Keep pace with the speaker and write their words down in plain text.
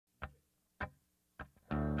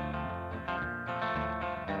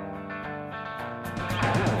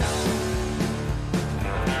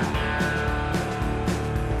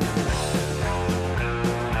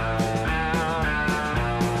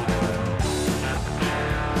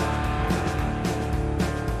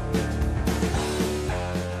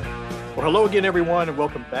Well, hello again, everyone, and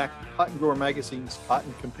welcome back to Cotton Grower Magazine's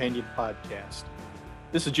Cotton Companion Podcast.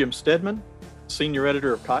 This is Jim Stedman, Senior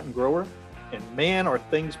Editor of Cotton Grower, and man, are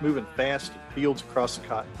things moving fast in fields across the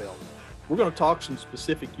cotton belt. We're going to talk some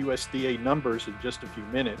specific USDA numbers in just a few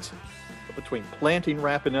minutes, but between planting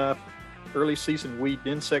wrapping up, early season weed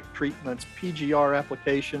and insect treatments, PGR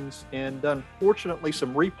applications, and unfortunately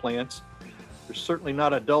some replants, there's certainly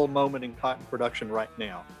not a dull moment in cotton production right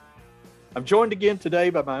now. I'm joined again today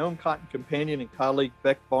by my own cotton companion and colleague,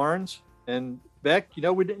 Beck Barnes. And Beck,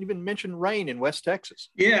 we didn't even mention rain in West Texas.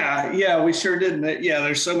 Yeah, we sure didn't. Yeah,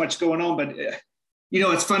 there's so much going on. But,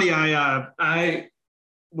 it's funny. I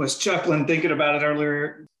was chuckling thinking about it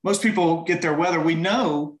earlier. Most people get their weather. We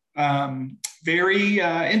know very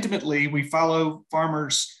intimately. We follow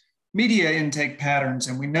farmers' media intake patterns.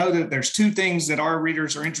 And we know that there's two things that our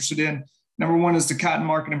readers are interested in. Number one is the cotton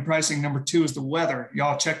market and pricing. Number two is the weather.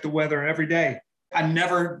 Y'all check the weather every day. I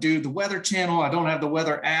never do the weather channel. I don't have the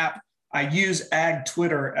weather app. I use Ag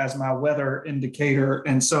Twitter as my weather indicator.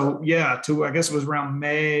 And so, I guess it was around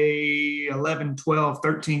May 11, 12,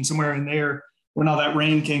 13, somewhere in there when all that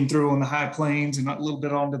rain came through on the high plains and a little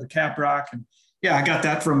bit onto the Caprock. And I got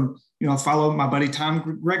that from, follow my buddy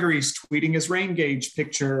Tom Gregory's tweeting his rain gauge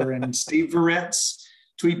picture and Steve Verrett's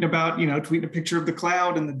tweeting a picture of the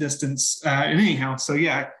cloud in the distance. Anyhow, so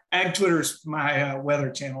Ag Twitter is my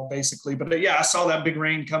weather channel basically. But I saw that big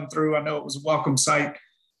rain come through. I know it was a welcome sight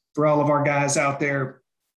for all of our guys out there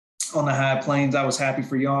on the high plains. I was happy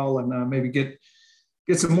for y'all and maybe get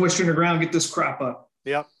some moisture in the ground, get this crop up.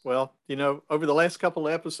 Yeah, well, over the last couple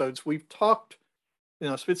of episodes, we've talked,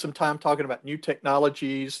 spent some time talking about new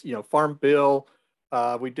technologies, Farm Bill.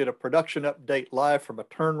 We did a production update live from a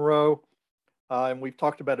turn row. And we've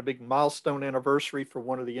talked about a big milestone anniversary for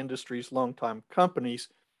one of the industry's longtime companies.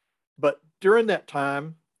 But during that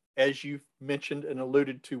time, as you've mentioned and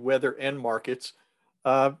alluded to weather and markets,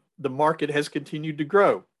 the market has continued to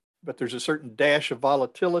grow. But there's a certain dash of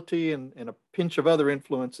volatility and a pinch of other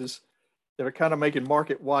influences that are kind of making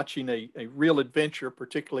market watching a real adventure,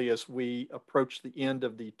 particularly as we approach the end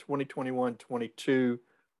of the 2021-22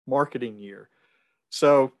 marketing year.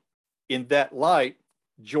 So in that light,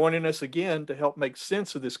 joining us again to help make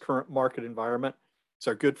sense of this current market environment is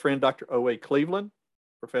our good friend, Dr. O.A. Cleveland,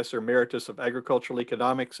 Professor Emeritus of Agricultural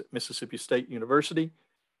Economics at Mississippi State University.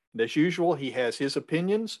 And as usual, he has his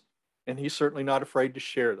opinions, and he's certainly not afraid to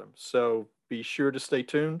share them. So be sure to stay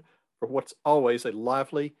tuned for what's always a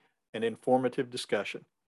lively and informative discussion.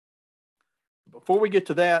 Before we get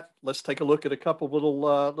to that, let's take a look at a couple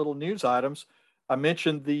little news items. I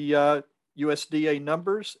mentioned the USDA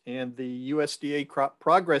numbers, and the USDA crop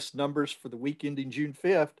progress numbers for the week ending June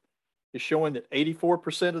 5th is showing that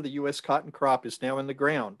 84% of the U.S. cotton crop is now in the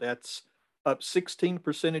ground. That's up 16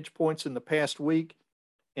 percentage points in the past week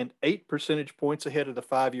and 8 percentage points ahead of the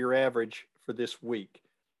 5-year average for this week.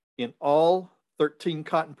 In all, 13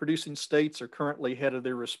 cotton producing states are currently ahead of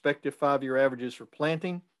their respective 5-year averages for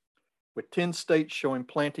planting, with 10 states showing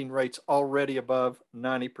planting rates already above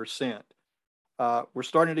 90%. We're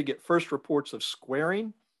starting to get first reports of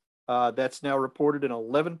squaring. That's now reported in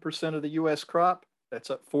 11% of the U.S. crop. That's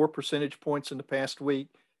up 4 percentage points in the past week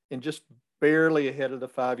and just barely ahead of the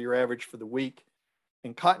 5-year average for the week.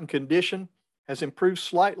 And cotton condition has improved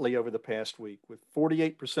slightly over the past week, with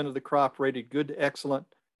 48% of the crop rated good to excellent,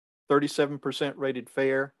 37% rated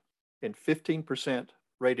fair, and 15%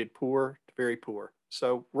 rated poor to very poor.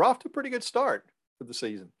 So we're off to a pretty good start for the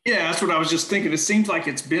season. Yeah, that's what I was just thinking. It seems like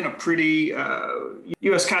it's been a pretty,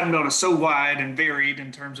 U.S. cotton belt is so wide and varied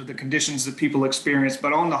in terms of the conditions that people experience.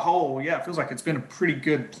 But on the whole, it feels like it's been a pretty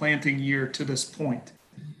good planting year to this point.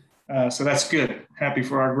 So that's good. Happy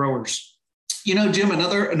for our growers. Jim,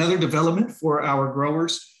 another development for our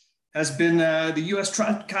growers has been the U.S.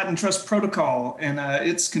 Cotton Trust Protocol, and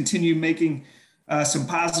it's continued making some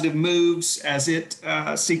positive moves as it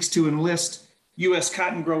seeks to enlist U.S.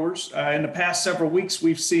 cotton growers. In the past several weeks,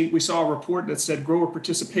 we saw a report that said grower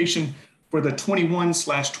participation for the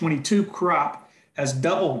 21/22 crop has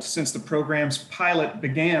doubled since the program's pilot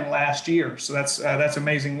began last year. So that's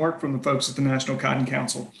amazing work from the folks at the National Cotton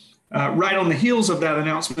Council. Right on the heels of that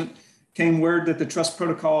announcement came word that the Trust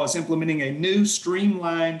Protocol is implementing a new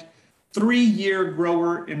streamlined 3-year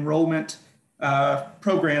grower enrollment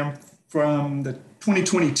program from the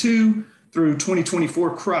 2022 through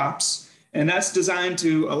 2024 crops. And that's designed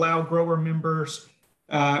to allow grower member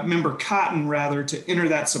cotton to enter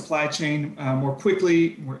that supply chain more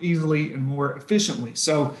quickly, more easily, and more efficiently.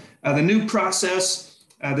 So the new process,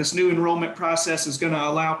 this new enrollment process is going to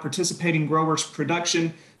allow participating growers'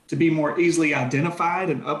 production to be more easily identified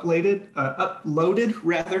and uploaded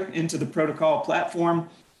into the protocol platform.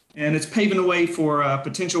 and it's paving the way for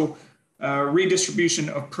potential redistribution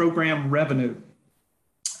of program revenue.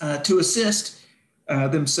 To assist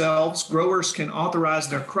themselves, growers can authorize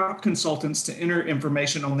their crop consultants to enter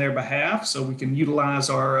information on their behalf, so we can utilize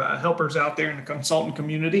our helpers out there in the consultant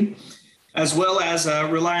community, as well as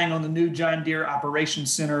relying on the new John Deere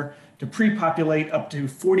Operations Center to pre-populate up to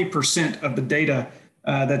 40% of the data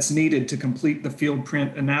that's needed to complete the field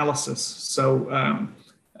print analysis. So,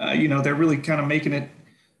 they're really kind of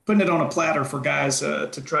putting it on a platter for guys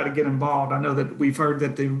to try to get involved. I know that we've heard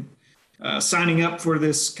that the signing up for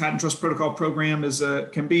this Cotton Trust Protocol program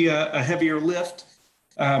can be a heavier lift,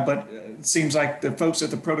 but it seems like the folks at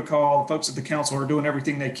the protocol, folks at the council are doing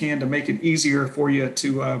everything they can to make it easier for you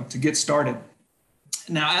to get started.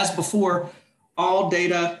 Now, as before, all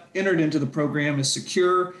data entered into the program is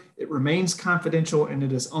secure, it remains confidential, and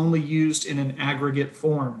it is only used in an aggregate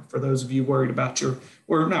form for those of you worried about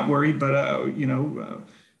or not worried, but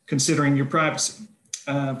considering your privacy.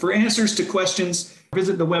 For answers to questions,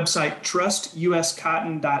 visit the website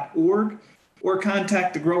trustuscotton.org or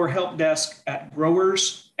contact the Grower Help Desk at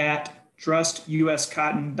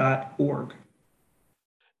growers@trustuscotton.org.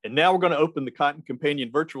 And now we're going to open the Cotton Companion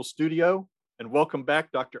virtual studio and welcome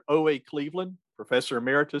back Dr. O.A. Cleveland, Professor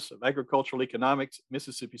Emeritus of Agricultural Economics at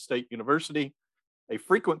Mississippi State University, a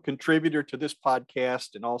frequent contributor to this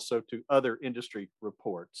podcast and also to other industry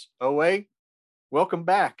reports. O.A., welcome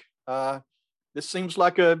back. This seems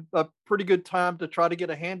like a pretty good time to try to get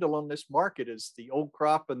a handle on this market as the old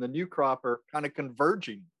crop and the new crop are kind of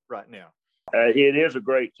converging right now. It is a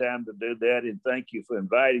great time to do that, and thank you for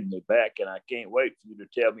inviting me back, and I can't wait for you to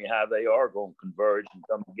tell me how they are going to converge and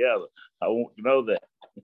come together. I want to know that.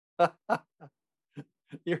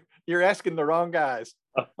 You're asking the wrong guys.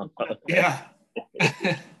 Yeah.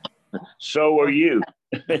 So are you.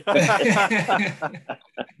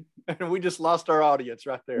 And we just lost our audience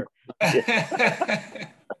right there.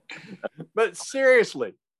 But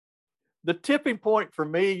seriously, the tipping point for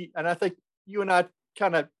me, and I think you and I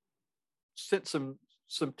kind of sent some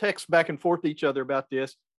texts back and forth to each other about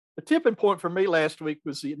this. The tipping point for me last week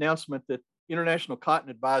was the announcement that International Cotton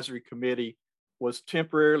Advisory Committee was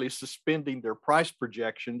temporarily suspending their price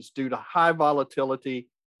projections due to high volatility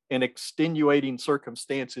and extenuating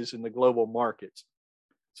circumstances in the global markets.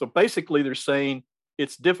 So basically, they're saying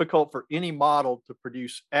it's difficult for any model to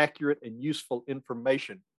produce accurate and useful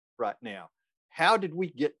information right now. How did we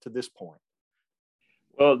get to this point?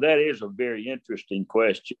 Well, that is a very interesting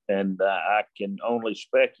question, and I can only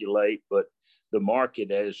speculate, but the market,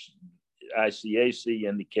 as ICAC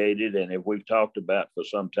indicated, and if we've talked about for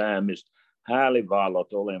some time, is highly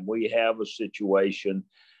volatile, and we have a situation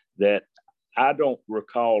that I don't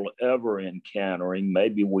recall ever encountering.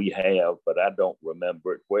 Maybe we have, but I don't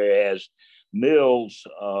remember it. Whereas mills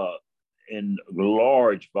in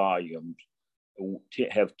large volumes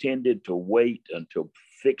have tended to wait until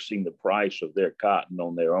fixing the price of their cotton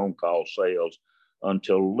on their own call sales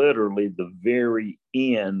until literally the very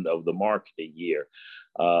end of the marketing year.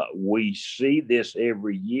 We see this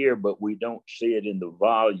every year, but we don't see it in the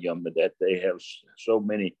volume that they have so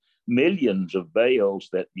many millions of bales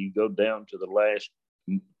that you go down to the last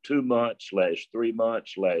 2 months, last 3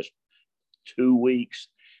 months, last 2 weeks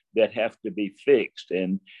that have to be fixed.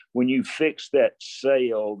 And when you fix that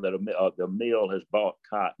sale that the mill has bought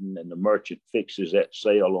cotton and the merchant fixes that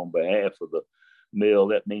sale on behalf of the mill,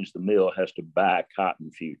 that means the mill has to buy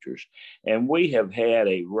cotton futures. And we have had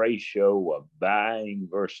a ratio of buying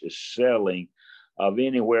versus selling of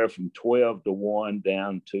anywhere from 12 to 1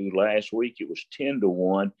 down to last week, it was 10 to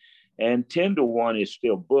 1. And 10 to 1 is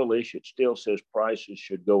still bullish. It still says prices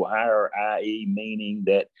should go higher, i.e. meaning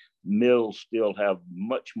that mills still have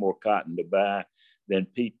much more cotton to buy than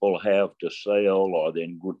people have to sell or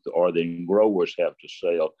than growers have to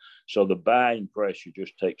sell. So the buying pressure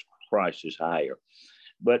just takes prices higher.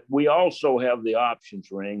 But we also have the options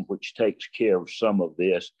ring, which takes care of some of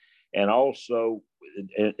this. And also,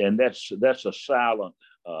 and that's a silent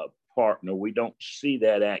partner. We don't see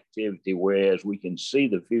that activity, whereas we can see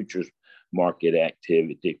the futures market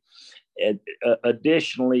activity. And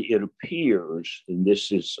additionally, it appears, and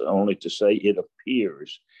this is only to say it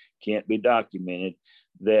appears, can't be documented,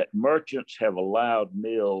 that merchants have allowed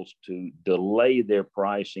mills to delay their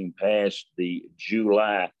pricing past the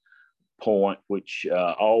July point, which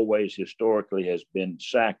always historically has been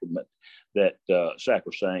sacrosanct, that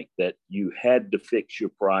you had to fix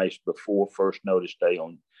your price before first notice day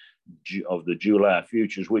of the July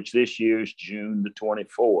futures, which this year is June the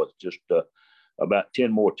 24th, just about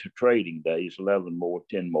 10 more trading days, 11 more,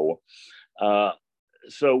 10 more.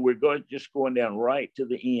 So we're going down right to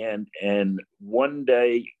the end. And one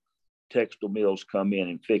day textile mills come in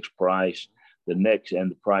and fix price. And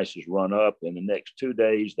the prices run up. In the next 2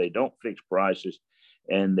 days, they don't fix prices,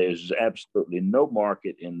 and there's absolutely no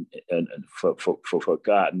market for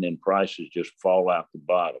cotton, and prices just fall out the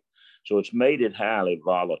bottom. So it's made it highly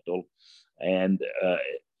volatile. And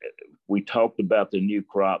we talked about the new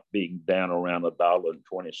crop being down around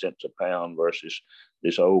 $1.20 a pound versus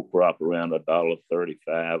this old crop around $1.35,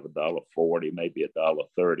 $1.40, maybe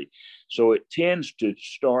 $1.30. So it tends to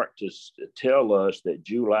start to tell us that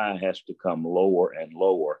July has to come lower and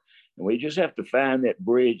lower. And we just have to find that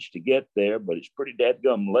bridge to get there, but it's pretty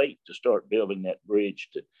dadgum late to start building that bridge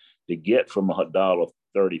to get from $1.35,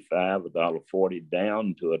 $1.40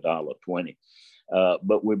 down to $1.20.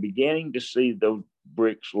 But we're beginning to see those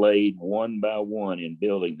bricks laid one by one in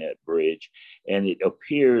building that bridge. And it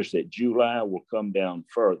appears that July will come down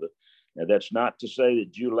further. Now, that's not to say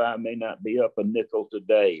that July may not be up a nickel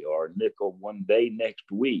today or a nickel one day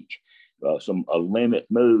next week, a limit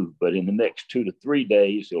move, but in the next 2 to 3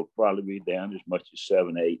 days, it'll probably be down as much as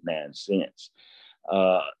 7, 8, 9 cents.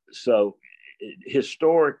 So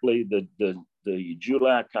historically, the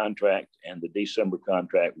July contract and the December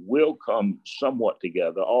contract will come somewhat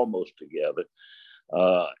together, almost together.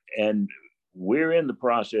 And we're in the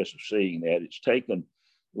process of seeing that. It's taken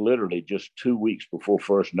literally just 2 weeks before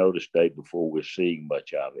first notice date before we're seeing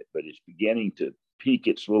much of it, but it's beginning to peak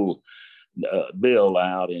its little bill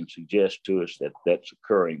out and suggest to us that that's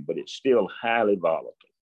occurring, but it's still highly volatile.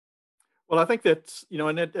 Well, I think that's,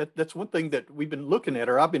 and that's one thing that we've been looking at,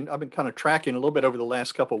 or I've been kind of tracking a little bit over the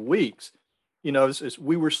last couple of weeks, as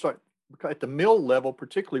we were at the mill level,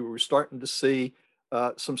 particularly, we were starting to see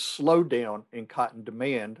some slowdown in cotton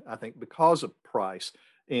demand, I think, because of price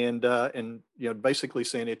and basically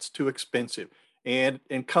saying it's too expensive and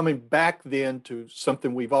coming back then to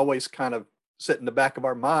something we've always kind of set in the back of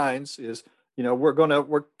our minds is,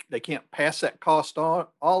 they can't pass that cost on,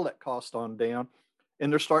 all that cost on down.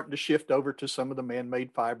 And they're starting to shift over to some of the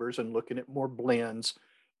man-made fibers and looking at more blends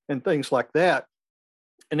and things like that.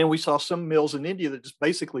 And then we saw some mills in India that just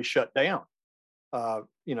basically shut down,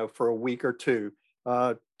 for a week or two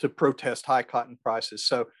to protest high cotton prices.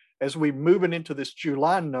 So as we're moving into this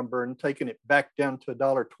July number and taking it back down to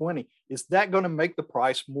 $1.20, is that going to make the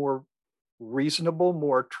price more reasonable,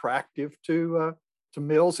 more attractive to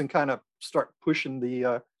mills and kind of start pushing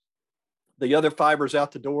the other fibers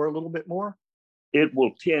out the door a little bit more? It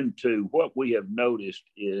will tend to. What we have noticed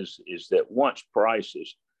is that once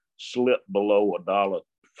prices slip below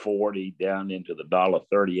 $1.40 down into the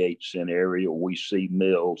 $1.38 area, we see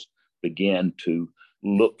mills begin to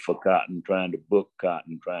look for cotton, trying to book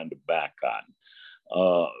cotton, trying to buy cotton.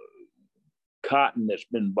 Cotton that's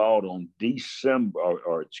been bought on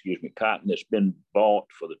cotton that's been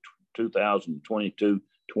bought for the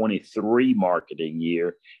 2022-23 marketing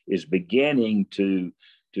year is beginning to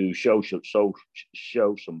show some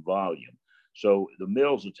volume. So the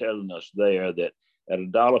mills are telling us there that at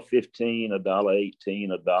 $1.15, $1.18,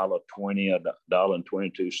 $1.20,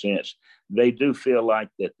 $1.22, they do feel like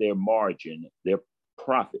that their margin, their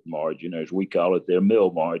profit margin, as we call it, their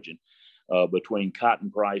mill margin, between cotton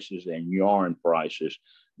prices and yarn prices,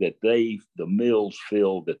 that the mills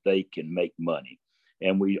feel that they can make money.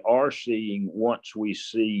 And we are seeing, once we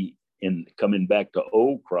see coming back to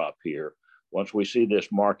old crop here, once we see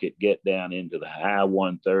this market get down into the high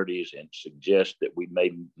 130s and suggest that we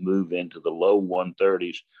may move into the low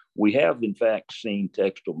 130s, we have in fact seen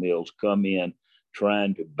textile mills come in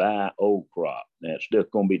trying to buy old crop. Now, it's still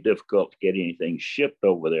going to be difficult to get anything shipped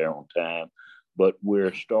over there on time, but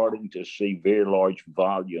we're starting to see very large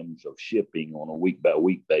volumes of shipping on a week by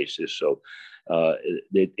week basis. So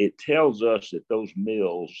it tells us that those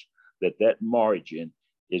mills, that margin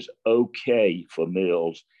is okay for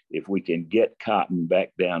mills if we can get cotton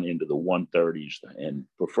back down into the 130s and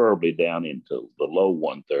preferably down into the low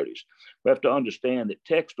 130s. We have to understand that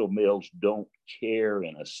textile mills don't care,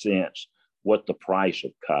 in a sense, what the price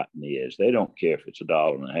of cotton is. They don't care if it's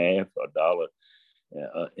 $1.50 or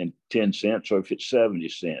 $1.10, or if it's 70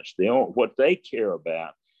 cents. What they care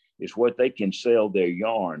about is what they can sell their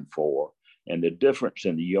yarn for. And the difference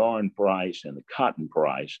in the yarn price and the cotton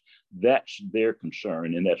price, that's their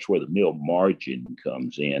concern. And that's where the mill margin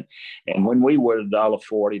comes in. And when we were at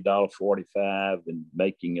 $1.40, $1.45 and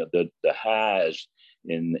making the highs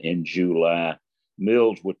in July,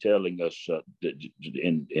 mills were telling us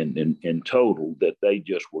in total that they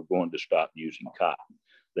just were going to stop using cotton.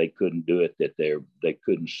 They couldn't do it, that they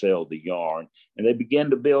couldn't sell the yarn. And they began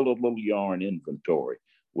to build a little yarn inventory.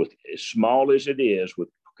 With as small as it is, with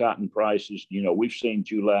cotton prices, we've seen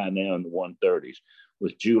July now in the 130s.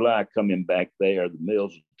 With July coming back there, the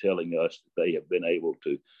mills are telling us that they have been able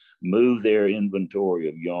to move their inventory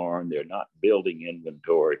of yarn. They're not building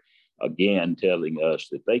inventory, again, telling us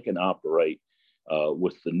that they can operate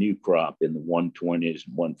with the new crop in the 120s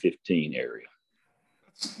and 115 area.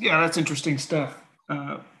 Yeah, that's interesting stuff.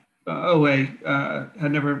 OA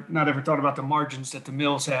had not ever thought about the margins that the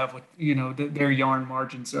mills have with, their yarn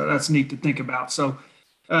margins. So that's neat to think about. So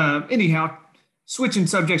anyhow, switching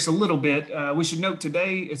subjects a little bit, we should note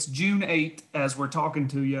today it's June 8th as we're talking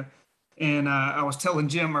to you. And I was telling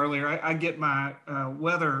Jim earlier, I get my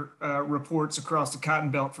weather reports across the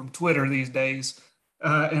Cotton Belt from Twitter these days.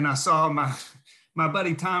 And I saw my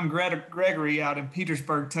buddy Tom Gregory out in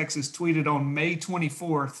Petersburg, Texas, tweeted on May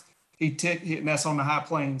 24th. And that's on the high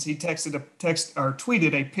plains. He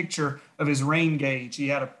tweeted a picture of his rain gauge. He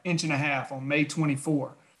had 1.5 inches on May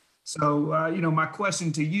 24th. So, my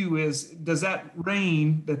question to you is, does that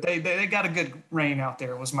rain that they got a good rain out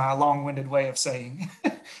there, was my long-winded way of saying.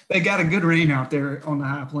 They got a good rain out there on the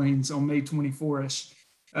high plains on May 24-ish.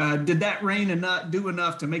 Did that rain do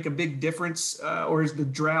enough to make a big difference, or is the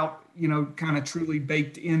drought, kind of truly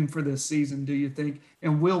baked in for this season, do you think?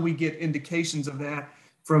 And will we get indications of that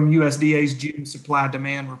from USDA's June supply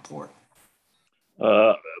demand report?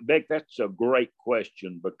 Beck, that's a great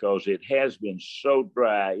question because it has been so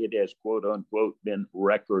dry. It has, quote unquote, been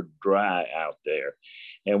record dry out there.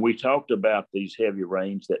 And we talked about these heavy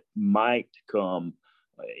rains that might come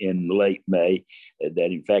in late May,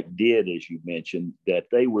 that in fact did, as you mentioned, that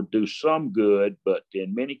they would do some good, but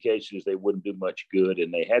in many cases they wouldn't do much good,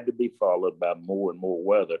 and they had to be followed by more and more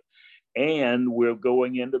weather. And we're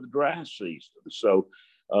going into the dry season. So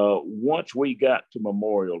once we got to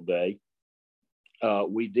Memorial Day,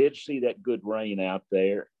 we did see that good rain out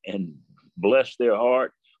there, and bless their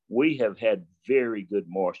heart, we have had very good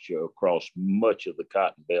moisture across much of the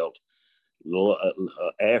Cotton Belt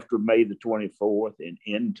after May the 24th and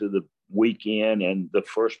into the weekend and the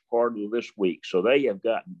first part of this week. So they have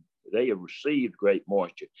received great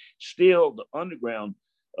moisture. Still, the underground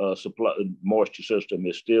supply moisture system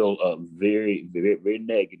is still very, very, very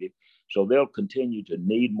negative. So they'll continue to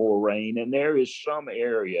need more rain. And there is some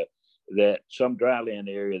dryland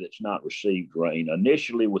area that's not received rain.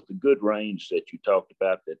 Initially, with the good rains that you talked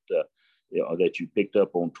about that you picked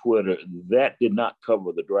up on Twitter, that did not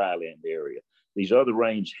cover the dryland area. These other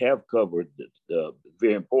rains have covered the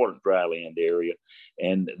very important dryland area,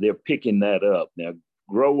 and they're picking that up. Now,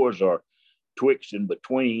 growers are twixt in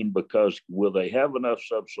between because will they have enough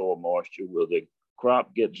subsoil moisture? Will the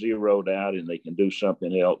crop get zeroed out and they can do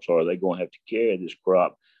something else? Or are they going to have to carry this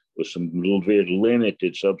crop with some very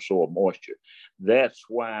limited subsoil moisture? That's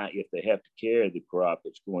why if they have to carry the crop,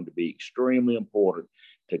 it's going to be extremely important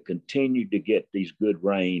to continue to get these good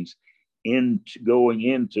rains going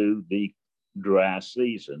into the dry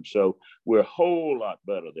season. So we're a whole lot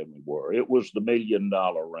better than we were. It was the $1 million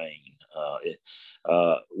rain.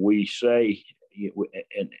 We say,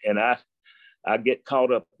 and I get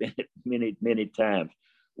caught up in it many, many times.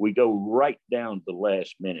 We go right down to the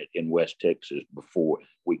last minute in West Texas before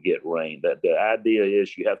we get rain. That the idea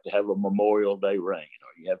is you have to have a Memorial Day rain,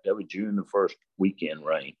 or you have to have a June the 1st weekend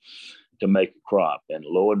rain to make a crop. And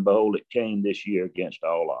lo and behold, it came this year against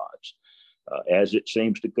all odds, as it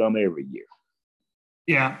seems to come every year.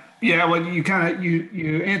 Yeah. Well, you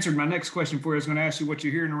answered my next question for you. I was going to ask you what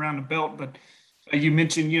you're hearing around the belt, but you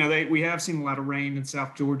mentioned, we have seen a lot of rain in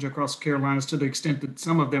South Georgia, across the Carolinas, to the extent that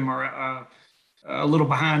some of them are a little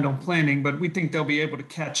behind on planting, but we think they'll be able to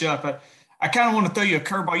catch up. I kind of want to throw you a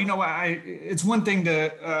curveball. It's one thing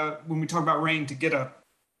to, when we talk about rain,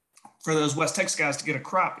 for those West Texas guys to get a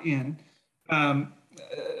crop in.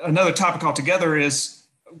 Another topic altogether is,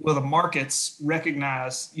 will the markets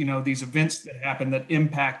recognize, these events that happen that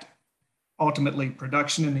impact ultimately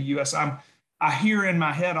production in the U.S.? I hear in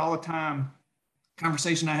my head all the time,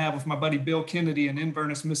 conversation I have with my buddy Bill Kennedy in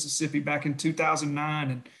Inverness, Mississippi, back in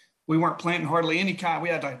 2009, and we weren't planting hardly any cotton. We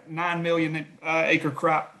had like 9 million acre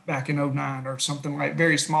crop back in 2009 or something, like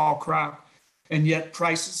very small crop, and yet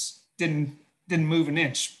prices didn't move an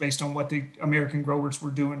inch based on what the American growers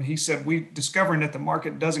were doing. He said, we're discovering that the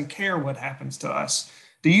market doesn't care what happens to us.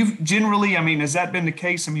 Do you generally, has that been the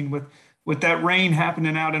case? With that rain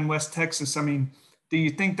happening out in West Texas, do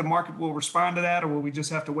you think the market will respond to that, or will we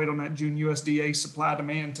just have to wait on that June USDA supply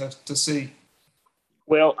demand to see?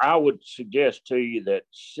 Well, I would suggest to you that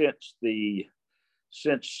since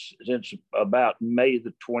about May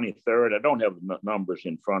the 23rd, I don't have the numbers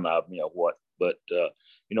in front of me or what, but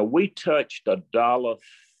we touched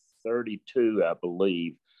 $1.32, I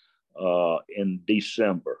believe, in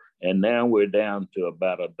December, and now we're down to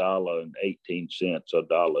about $1.18,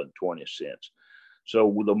 $1.20.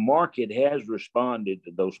 So the market has responded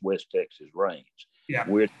to those West Texas rains. Yeah.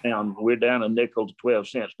 We're down a nickel to 12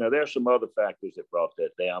 cents. Now there's some other factors that brought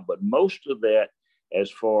that down, but most of that, as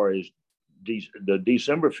far as the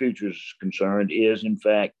December futures is concerned, is in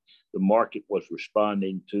fact the market was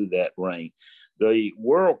responding to that rain. The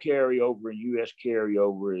world carryover and U.S.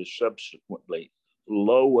 carryover is subsequently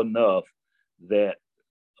low enough that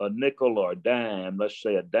a nickel or a dime, let's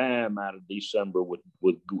say a dime out of December with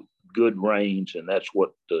good rains, and that's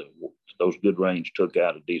what those good rains took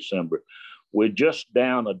out of December. We're just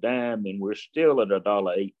down a dime, and we're still at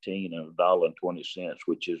 $1.18 and $1.20,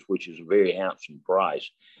 which is a very handsome price.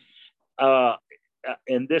 And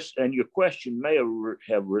your question may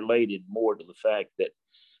have related more to the fact that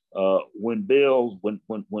when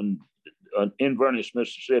Inverness,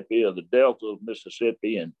 Mississippi, or the Delta of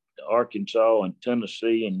Mississippi, and Arkansas and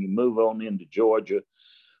Tennessee, and you move on into Georgia,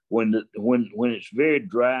 when it's very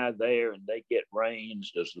dry there and they get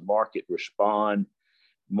rains, does the market respond?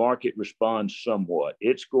 Market responds somewhat.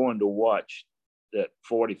 It's going to watch that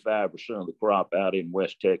 45% of the crop out in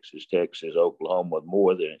West Texas, Oklahoma,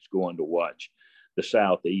 more than it's going to watch the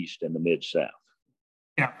Southeast and the Mid-South.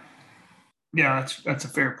 Yeah, that's a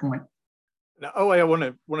fair point. Now, I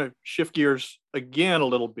want to shift gears again a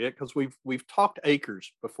little bit, because we've talked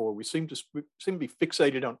acres before. We seem to be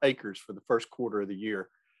fixated on acres for the first quarter of the year,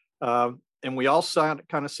 and we all kind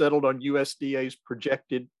of settled on USDA's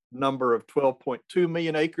projected number of 12.2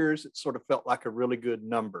 million acres. It sort of felt like a really good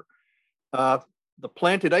number. The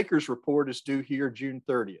planted acres report is due here June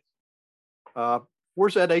 30th.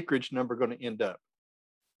 Where's that acreage number going to end up?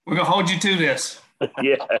 We're going to hold you to this.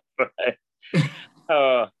 Yeah,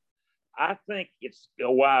 right. I think it's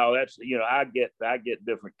wow. That's I get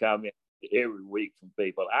different comments every week from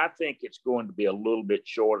people. I think it's going to be a little bit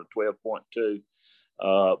short of 12.2,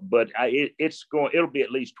 but it'll be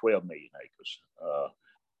at least 12 million acres.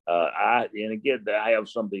 I have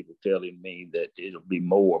some people telling me that it'll be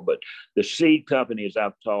more, but the seed companies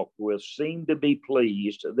I've talked with seem to be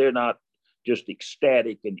pleased. They're not just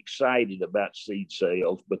ecstatic and excited about seed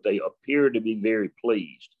sales, but they appear to be very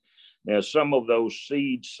pleased. Now, some of those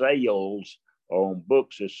seed sales are on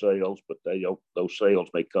books as sales, but those sales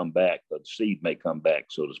may come back, the seed may come back,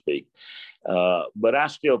 so to speak. But I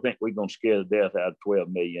still think we're going to scare the death out of 12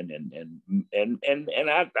 million, and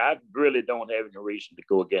I really don't have any reason to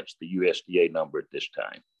go against the USDA number at this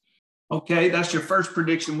time. Okay, that's your first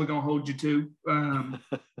prediction we're going to hold you to.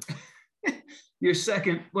 Your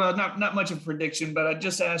second, well, not much of a prediction, but I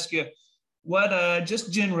just ask you, what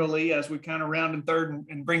just generally, as we kind of rounding third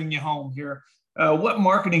and bringing you home here, what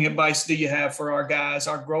marketing advice do you have for our guys,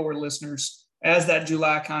 our grower listeners, as that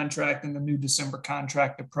July contract and the new December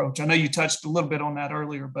contract approach? I know you touched a little bit on that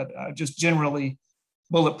earlier, but just generally,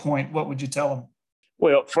 bullet point, what would you tell them?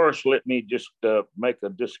 Well, first, let me just make a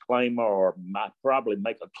disclaimer, or probably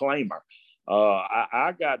make a claimer.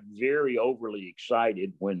 I got very overly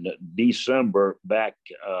excited when December back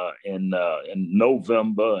in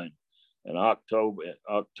November and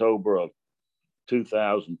October of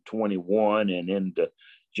 2021 and into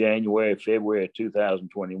January, February of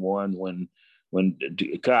 2021, when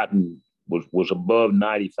cotton was above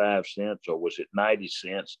 95 cents, or was it 90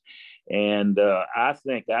 cents? And I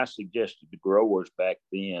think I suggested to growers back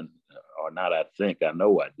then, or not I think, I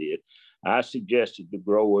know I did, I suggested to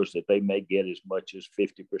growers that they may get as much as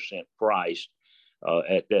 50% price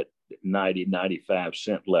at that 90, 95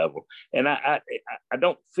 cent level. And I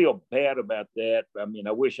don't feel bad about that. I mean,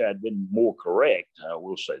 I wish I'd been more correct, I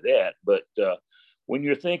will say that. But when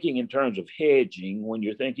you're thinking in terms of hedging, when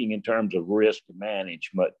you're thinking in terms of risk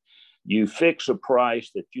management, you fix a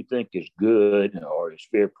price that you think is good or is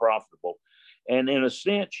very profitable. And in a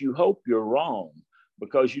sense, you hope you're wrong,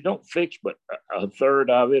 because you don't fix but a third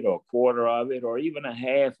of it or a quarter of it or even a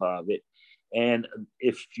half of it. And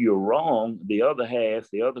if you're wrong, the other half,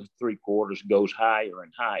 the other three quarters goes higher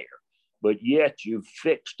and higher. But yet you've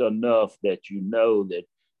fixed enough that you know that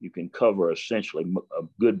you can cover essentially a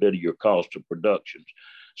good bit of your cost of production.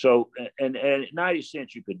 So, and at 90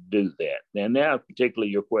 cents, you could do that. And now,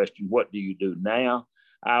 particularly your question, what do you do now?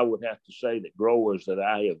 I would have to say that growers that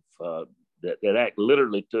I have, that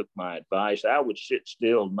literally took my advice, I would sit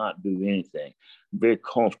still and not do anything. I'm very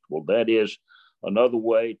comfortable. That is another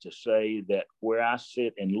way to say that where I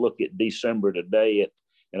sit and look at December today,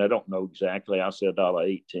 and I don't know exactly, I'll say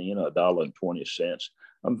 $1.18 or $1.20.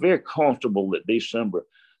 I'm very comfortable that December,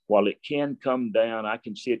 while it can come down, I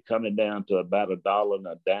can see it coming down to about $1 and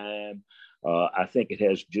a dime. I think it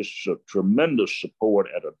has just a tremendous support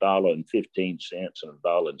at $1.15 and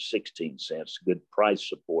 $1.16. Good price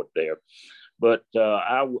support there. But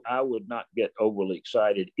I would not get overly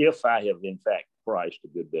excited if I have, in fact, priced a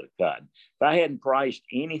good bit of cotton. If I hadn't priced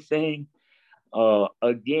anything,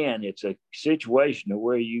 Again, it's a situation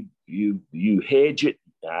where you hedge it,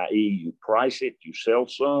 i.e., you price it, you sell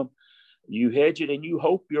some, you hedge it, and you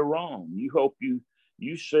hope you're wrong. You hope you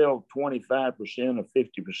sell 25% or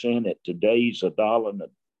 50% at today's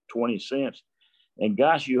 $1.20, and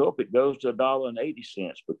gosh, you hope it goes to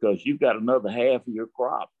 $1.80 because you've got another half of your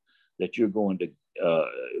crop that you're going to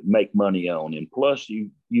make money on, and plus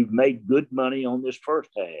you've made good money on this first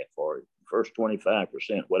half or first 25%,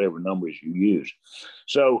 whatever numbers you use.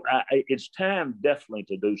 So it's time definitely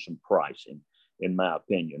to do some pricing, in my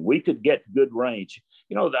opinion. We could get good range.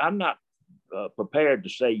 I'm not prepared to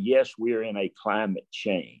say, yes, we're in a climate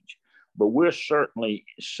change, but we're certainly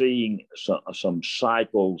seeing some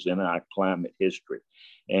cycles in our climate history.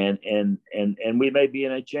 And we may be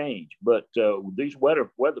in a change, but these weather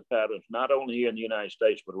patterns, not only here in the United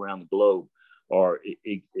States, but around the globe, are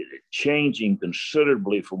changing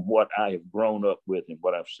considerably from what I have grown up with and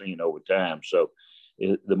what I've seen over time. So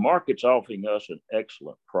the market's offering us an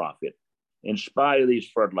excellent profit in spite of these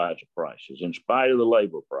fertilizer prices, in spite of the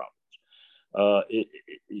labor problems. The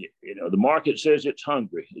market says it's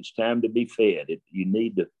hungry. It's time to be fed. You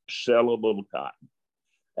need to sell a little cotton.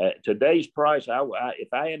 At today's price,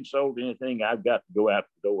 if I hadn't sold anything, I've got to go out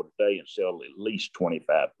the door today and sell at least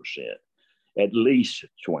 25%. At least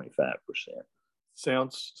 25%.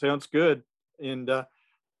 Sounds good. And I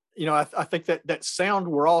think that sound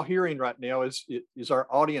we're all hearing right now is our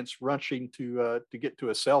audience rushing to get to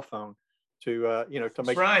a cell phone to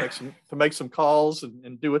make some calls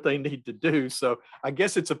and do what they need to do. So I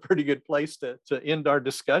guess it's a pretty good place to end our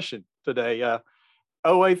discussion today.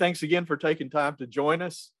 OA, thanks again for taking time to join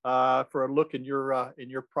us for a look in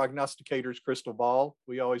your prognosticator's crystal ball.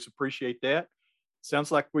 We always appreciate that.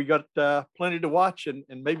 Sounds like we got plenty to watch and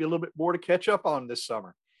maybe a little bit more to catch up on this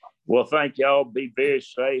summer. Well, thank y'all. Be very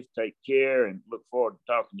safe. Take care, and look forward to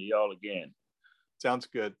talking to y'all again. Sounds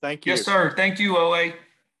good. Thank you. Yes, sir. Thank you, OA.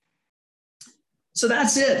 So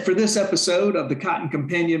that's it for this episode of the Cotton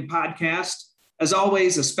Companion podcast. As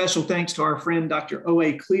always, a special thanks to our friend, Dr.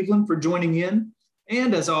 OA Cleveland, for joining in.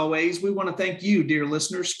 And as always, we want to thank you, dear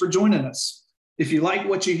listeners, for joining us. If you like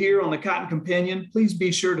what you hear on the Cotton Companion, please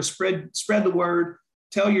be sure to spread the word,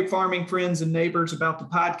 tell your farming friends and neighbors about the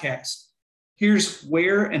podcast. Here's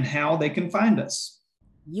where and how they can find us.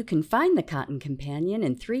 You can find the Cotton Companion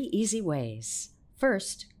in 3 easy ways.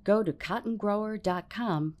 First, go to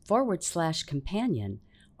cottongrower.com/companion,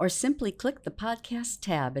 or simply click the podcast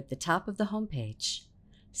tab at the top of the homepage.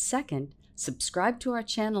 Second, subscribe to our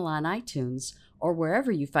channel on iTunes or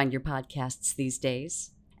wherever you find your podcasts these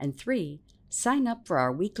days. And 3, sign up for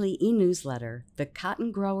our weekly e-newsletter, the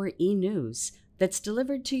Cotton Grower e-News, that's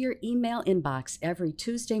delivered to your email inbox every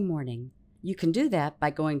Tuesday morning. You can do that by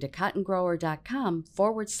going to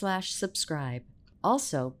cottongrower.com/subscribe.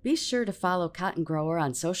 Also, be sure to follow Cotton Grower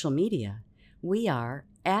on social media. We are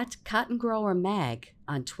at Cotton Grower Mag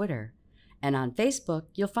on Twitter. And on Facebook,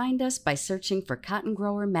 you'll find us by searching for Cotton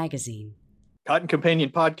Grower Magazine. Cotton Companion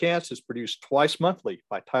Podcast is produced twice monthly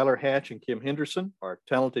by Tyler Hatch and Kim Henderson, our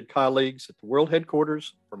talented colleagues at the world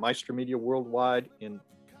headquarters for Meister Media Worldwide in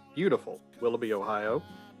beautiful Willoughby, Ohio.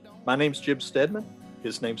 My name's Jim Stedman.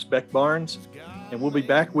 His name's Beck Barnes, and we'll be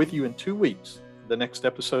back with you in 2 weeks for the next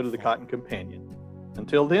episode of the Cotton Companion.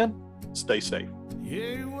 Until then, stay safe.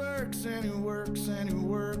 Yeah, he works and he works and he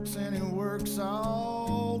works and he works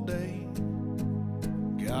all day.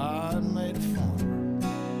 God made a farmer.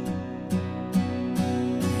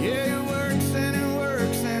 Yeah, he works and he